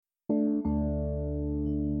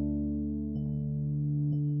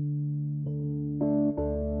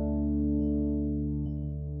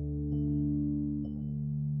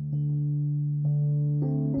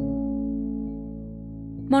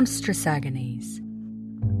Monstrous Agonies.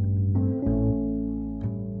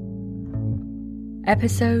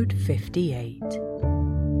 Episode 58.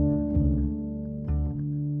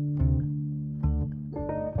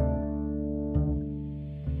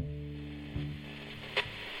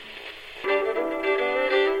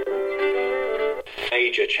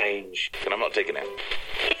 Major change. And I'm not taking it. From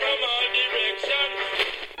our direction.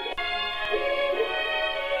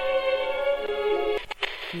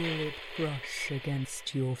 Feel it brush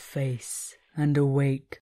against your face and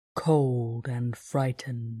awake, cold and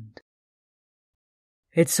frightened.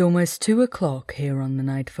 It's almost 2 o'clock here on the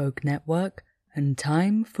Nightfolk Network, and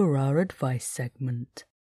time for our advice segment.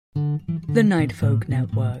 The Nightfolk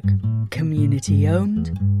Network. Community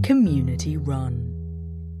owned, community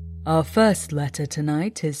run. Our first letter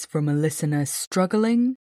tonight is from a listener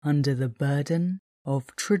struggling under the burden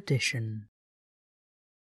of tradition.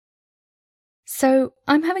 So,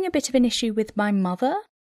 I'm having a bit of an issue with my mother.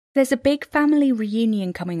 There's a big family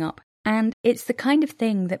reunion coming up, and it's the kind of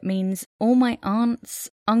thing that means all my aunts,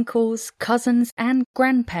 uncles, cousins, and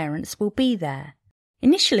grandparents will be there.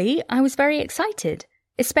 Initially, I was very excited,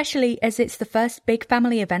 especially as it's the first big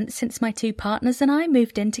family event since my two partners and I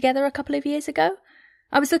moved in together a couple of years ago.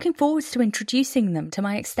 I was looking forward to introducing them to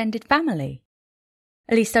my extended family.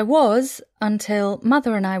 At least I was, until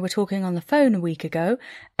Mother and I were talking on the phone a week ago,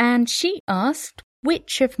 and she asked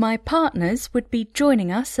which of my partners would be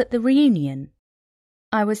joining us at the reunion.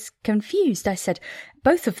 I was confused. I said,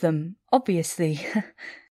 both of them, obviously.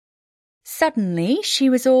 Suddenly, she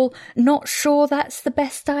was all not sure that's the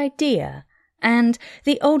best idea, and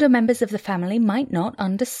the older members of the family might not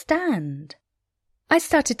understand. I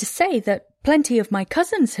started to say that plenty of my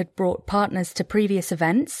cousins had brought partners to previous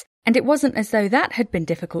events, and it wasn't as though that had been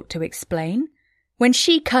difficult to explain, when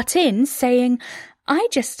she cut in saying, I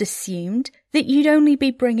just assumed that you'd only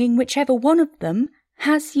be bringing whichever one of them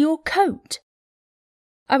has your coat.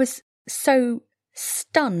 I was so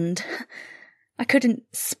stunned. I couldn't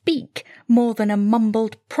speak more than a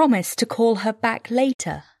mumbled promise to call her back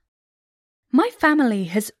later. My family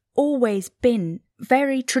has always been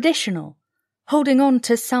very traditional, holding on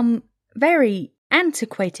to some very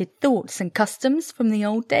antiquated thoughts and customs from the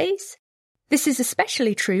old days. This is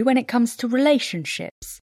especially true when it comes to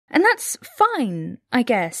relationships. And that's fine, I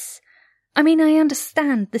guess. I mean, I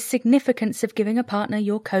understand the significance of giving a partner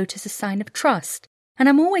your coat as a sign of trust. And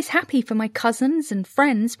I'm always happy for my cousins and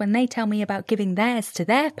friends when they tell me about giving theirs to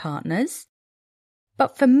their partners.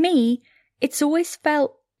 But for me, it's always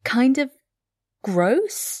felt kind of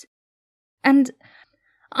gross and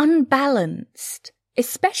unbalanced,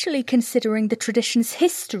 especially considering the tradition's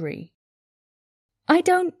history. I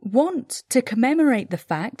don't want to commemorate the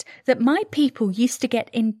fact that my people used to get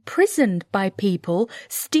imprisoned by people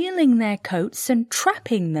stealing their coats and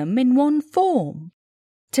trapping them in one form.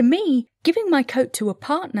 To me, giving my coat to a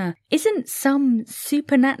partner isn't some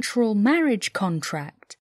supernatural marriage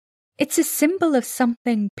contract. It's a symbol of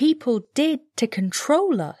something people did to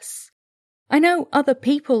control us. I know other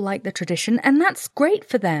people like the tradition, and that's great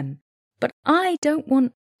for them, but I don't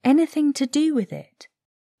want anything to do with it.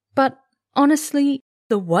 But honestly,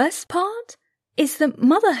 the worst part is that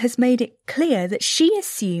Mother has made it clear that she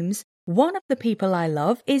assumes one of the people I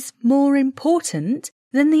love is more important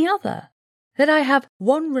than the other. That I have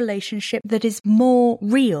one relationship that is more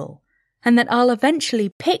real, and that I'll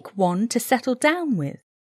eventually pick one to settle down with,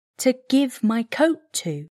 to give my coat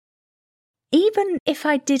to. Even if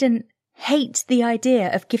I didn't hate the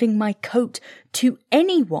idea of giving my coat to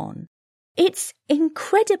anyone, it's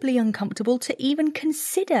incredibly uncomfortable to even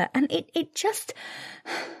consider, and it just...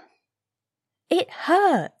 it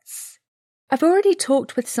hurts. I've already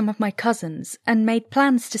talked with some of my cousins and made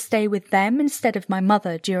plans to stay with them instead of my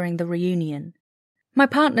mother during the reunion. My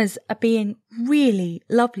partners are being really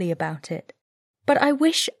lovely about it, but I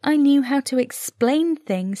wish I knew how to explain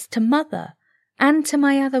things to Mother and to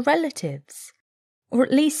my other relatives, or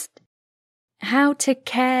at least how to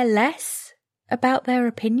care less about their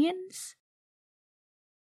opinions.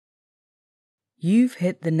 You've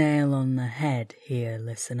hit the nail on the head here,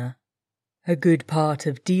 listener. A good part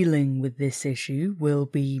of dealing with this issue will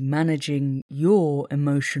be managing your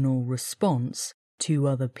emotional response to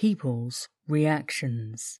other people's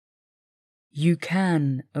reactions. You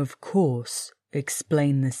can, of course,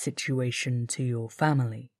 explain the situation to your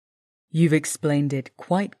family. You've explained it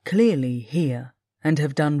quite clearly here, and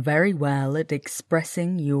have done very well at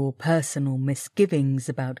expressing your personal misgivings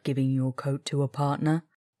about giving your coat to a partner,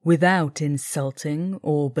 without insulting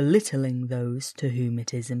or belittling those to whom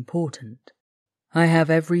it is important. I have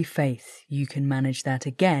every faith you can manage that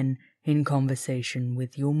again in conversation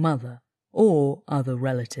with your mother or other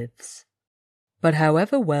relatives. But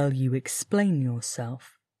however well you explain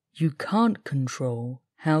yourself, you can't control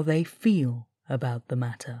how they feel about the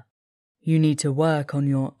matter. You need to work on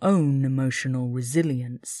your own emotional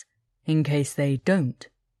resilience in case they don't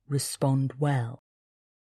respond well.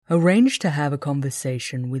 Arrange to have a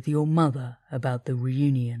conversation with your mother about the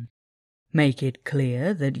reunion. Make it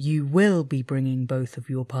clear that you will be bringing both of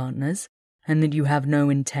your partners and that you have no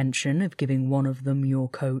intention of giving one of them your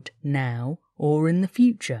coat now or in the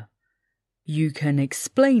future. You can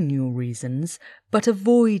explain your reasons, but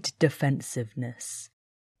avoid defensiveness.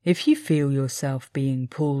 If you feel yourself being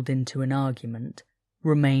pulled into an argument,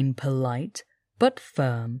 remain polite but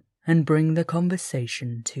firm and bring the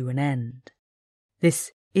conversation to an end.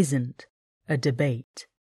 This isn't a debate.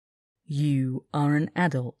 You are an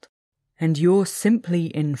adult, and you're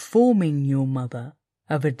simply informing your mother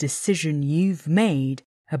of a decision you've made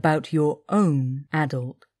about your own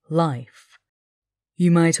adult life. You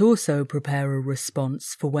might also prepare a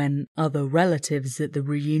response for when other relatives at the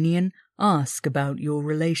reunion ask about your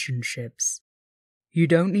relationships. You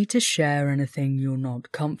don't need to share anything you're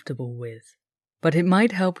not comfortable with, but it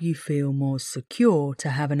might help you feel more secure to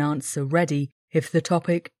have an answer ready if the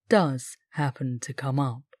topic does happen to come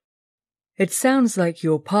up. It sounds like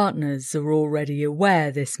your partners are already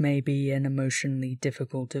aware this may be an emotionally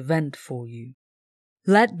difficult event for you.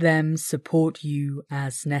 Let them support you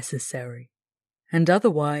as necessary, and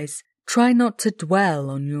otherwise try not to dwell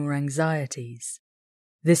on your anxieties.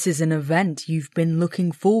 This is an event you've been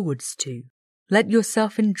looking forwards to. Let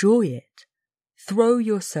yourself enjoy it. Throw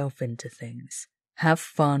yourself into things. Have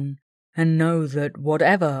fun, and know that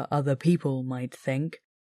whatever other people might think,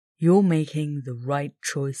 you're making the right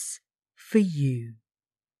choice for you.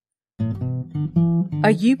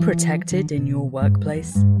 Are you protected in your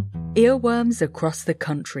workplace? Earworms across the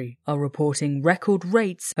country are reporting record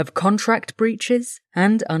rates of contract breaches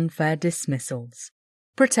and unfair dismissals.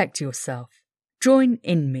 Protect yourself. Join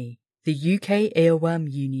InMe, the UK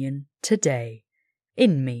Earworm Union, today.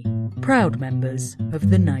 InMe, proud members of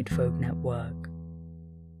the Nightfolk Network.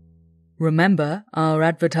 Remember, our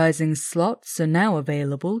advertising slots are now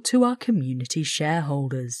available to our community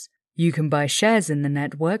shareholders. You can buy shares in the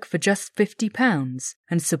network for just £50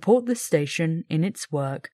 and support the station in its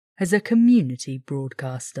work as a community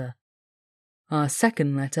broadcaster. Our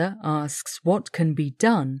second letter asks what can be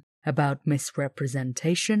done about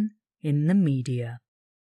misrepresentation in the media.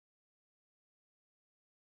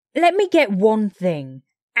 Let me get one thing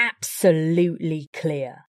absolutely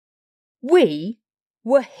clear. We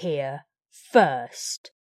were here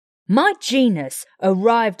first. My genus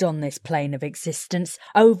arrived on this plane of existence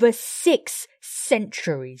over 6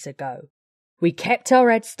 centuries ago. We kept our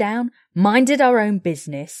heads down, minded our own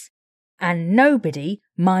business, and nobody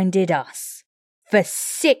minded us. For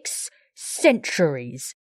 6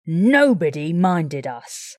 centuries, nobody minded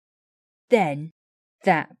us. Then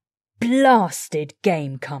that blasted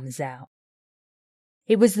game comes out.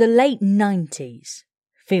 It was the late 90s.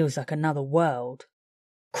 Feels like another world.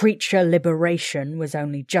 Creature liberation was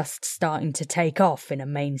only just starting to take off in a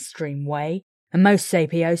mainstream way, and most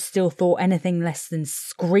Sapios still thought anything less than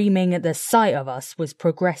screaming at the sight of us was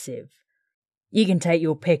progressive. You can take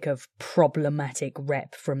your pick of problematic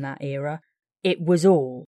rep from that era. It was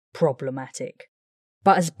all problematic.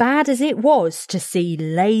 But as bad as it was to see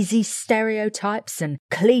lazy stereotypes and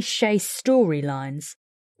cliché storylines,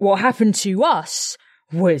 what happened to us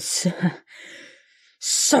was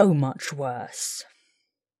so much worse.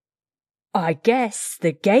 I guess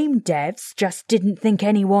the game devs just didn't think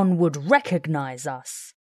anyone would recognise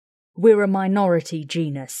us. We're a minority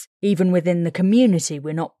genus. Even within the community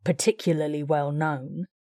we're not particularly well known.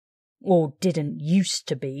 Or didn't used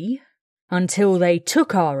to be. Until they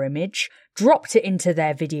took our image, dropped it into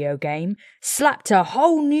their video game, slapped a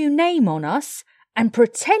whole new name on us, and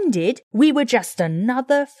pretended we were just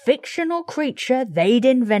another fictional creature they'd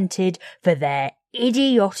invented for their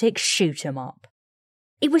idiotic shoot-'em-up.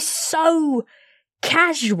 It was so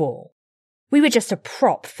casual. We were just a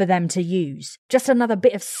prop for them to use, just another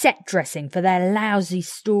bit of set dressing for their lousy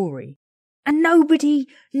story. And nobody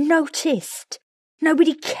noticed.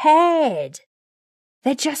 Nobody cared.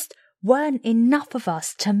 There just weren't enough of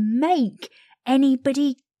us to make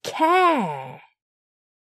anybody care.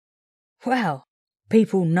 Well,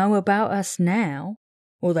 people know about us now,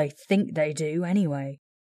 or they think they do anyway.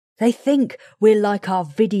 They think we're like our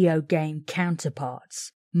video game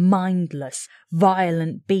counterparts, mindless,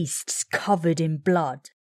 violent beasts covered in blood.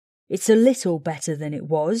 It's a little better than it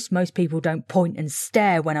was. Most people don't point and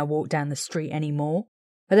stare when I walk down the street anymore.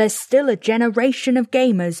 But there's still a generation of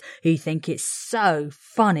gamers who think it's so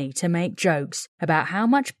funny to make jokes about how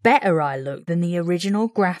much better I look than the original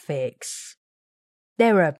graphics.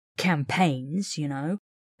 there are campaigns, you know.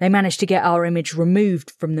 They managed to get our image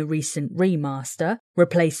removed from the recent remaster,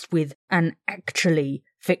 replaced with an actually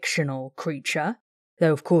fictional creature,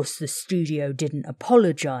 though of course the studio didn't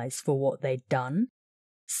apologise for what they'd done.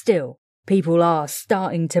 Still, people are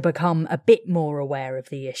starting to become a bit more aware of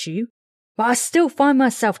the issue, but I still find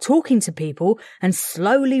myself talking to people and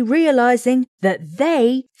slowly realising that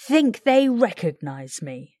they think they recognise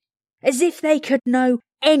me. As if they could know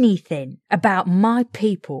anything about my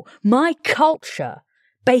people, my culture,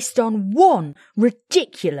 based on one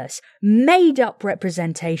ridiculous, made-up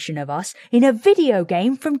representation of us in a video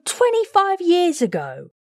game from 25 years ago.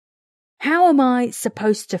 How am I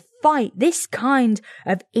supposed to fight this kind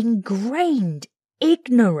of ingrained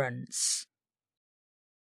ignorance?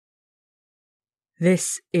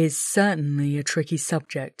 This is certainly a tricky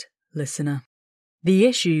subject, listener. The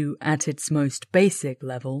issue at its most basic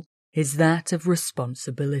level is that of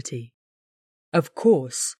responsibility. Of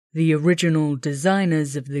course, the original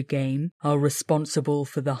designers of the game are responsible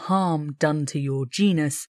for the harm done to your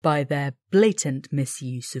genus by their blatant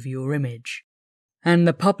misuse of your image. And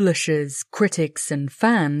the publishers, critics and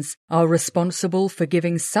fans are responsible for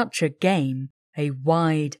giving such a game a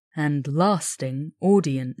wide and lasting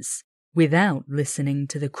audience without listening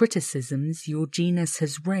to the criticisms your genus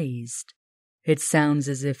has raised. It sounds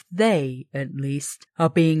as if they, at least,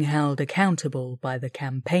 are being held accountable by the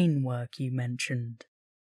campaign work you mentioned.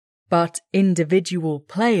 But individual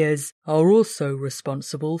players are also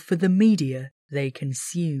responsible for the media they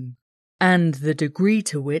consume, and the degree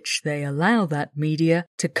to which they allow that media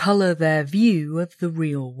to colour their view of the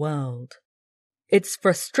real world. It's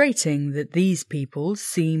frustrating that these people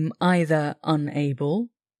seem either unable,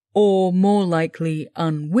 or more likely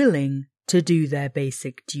unwilling, to do their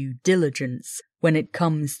basic due diligence when it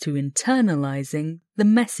comes to internalising the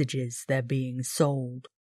messages they're being sold.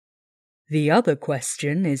 The other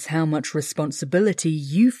question is how much responsibility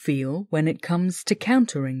you feel when it comes to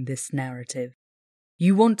countering this narrative.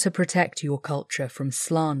 You want to protect your culture from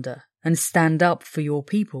slander and stand up for your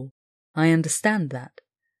people. I understand that.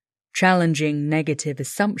 Challenging negative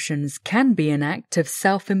assumptions can be an act of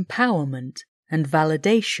self-empowerment and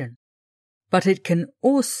validation, but it can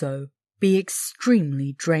also be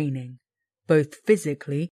extremely draining, both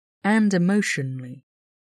physically and emotionally.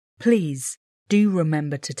 Please do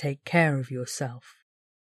remember to take care of yourself.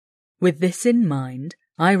 With this in mind,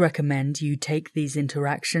 I recommend you take these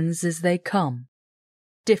interactions as they come.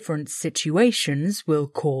 Different situations will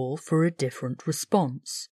call for a different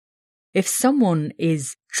response. If someone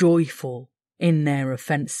is joyful in their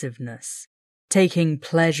offensiveness, taking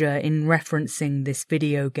pleasure in referencing this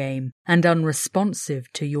video game and unresponsive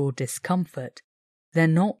to your discomfort, they're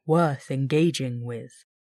not worth engaging with.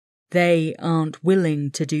 They aren't willing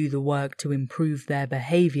to do the work to improve their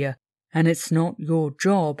behaviour, and it's not your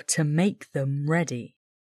job to make them ready.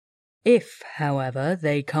 If, however,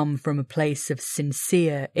 they come from a place of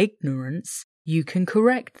sincere ignorance, you can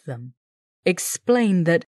correct them. Explain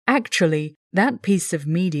that actually that piece of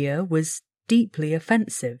media was deeply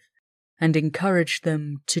offensive, and encourage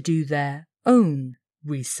them to do their own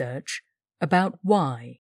research about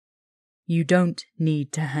why. You don't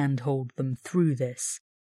need to handhold them through this.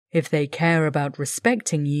 If they care about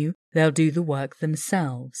respecting you, they'll do the work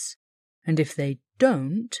themselves. And if they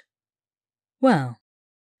don't, well,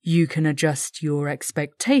 you can adjust your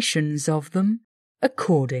expectations of them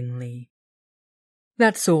accordingly.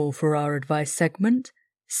 That's all for our advice segment.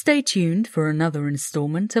 Stay tuned for another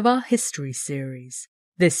installment of our history series.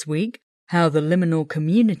 This week, how the liminal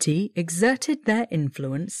community exerted their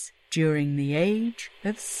influence during the Age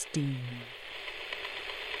of Steam.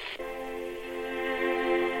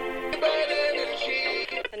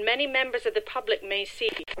 And many members of the public may see.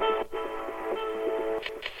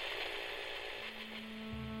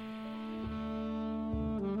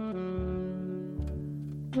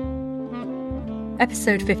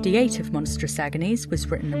 Episode 58 of Monstrous Agonies was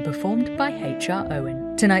written and performed by H.R.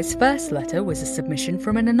 Owen. Tonight's first letter was a submission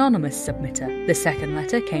from an anonymous submitter. The second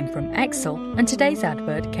letter came from Exel, and today's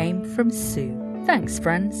advert came from Sue. Thanks,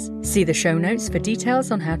 friends. See the show notes for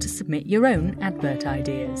details on how to submit your own advert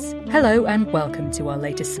ideas. Hello and welcome to our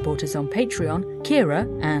latest supporters on Patreon, Kira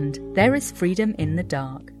and There Is Freedom in the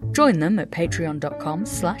Dark. Join them at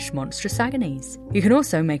patreon.com/monstrousagonies. You can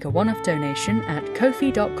also make a one-off donation at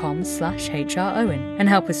ko-fi.com/hrowen and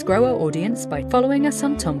help us grow our audience by following us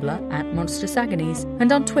on Tumblr at Monstrous Agonies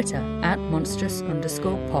and on Twitter at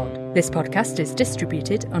monstrous_pod. This podcast is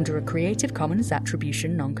distributed under a Creative Commons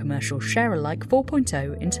Attribution Non-Commercial Share-alike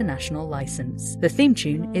 4.0 international license. The theme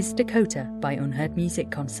tune is Dakota by Unheard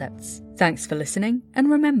Music Concepts. Thanks for listening, and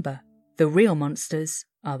remember, the real monsters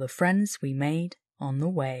are the friends we made on the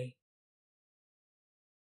way.